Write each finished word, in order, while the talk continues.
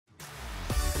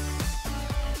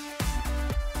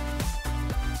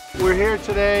We're here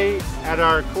today at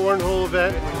our cornhole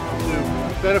event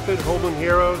to benefit Homeland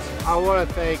Heroes. I want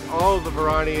to thank all of the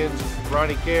Veronians,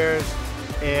 Veroni Cares,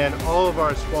 and all of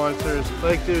our sponsors. I'd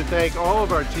like to thank all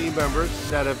of our team members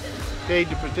that have paid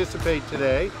to participate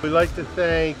today. We'd like to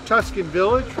thank Tuscan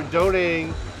Village for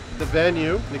donating the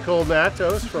venue, Nicole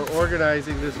Matos for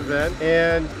organizing this event,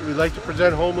 and we'd like to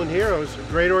present Homeland Heroes, a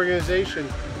great organization,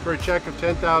 for a check of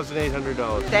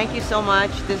 $10,800. Thank you so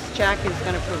much. This check is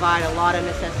going to provide a lot of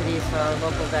necessities for our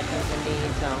local veterans in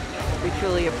need, so we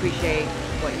truly appreciate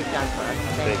what you've done for us.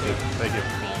 Thank you. Thank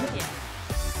you.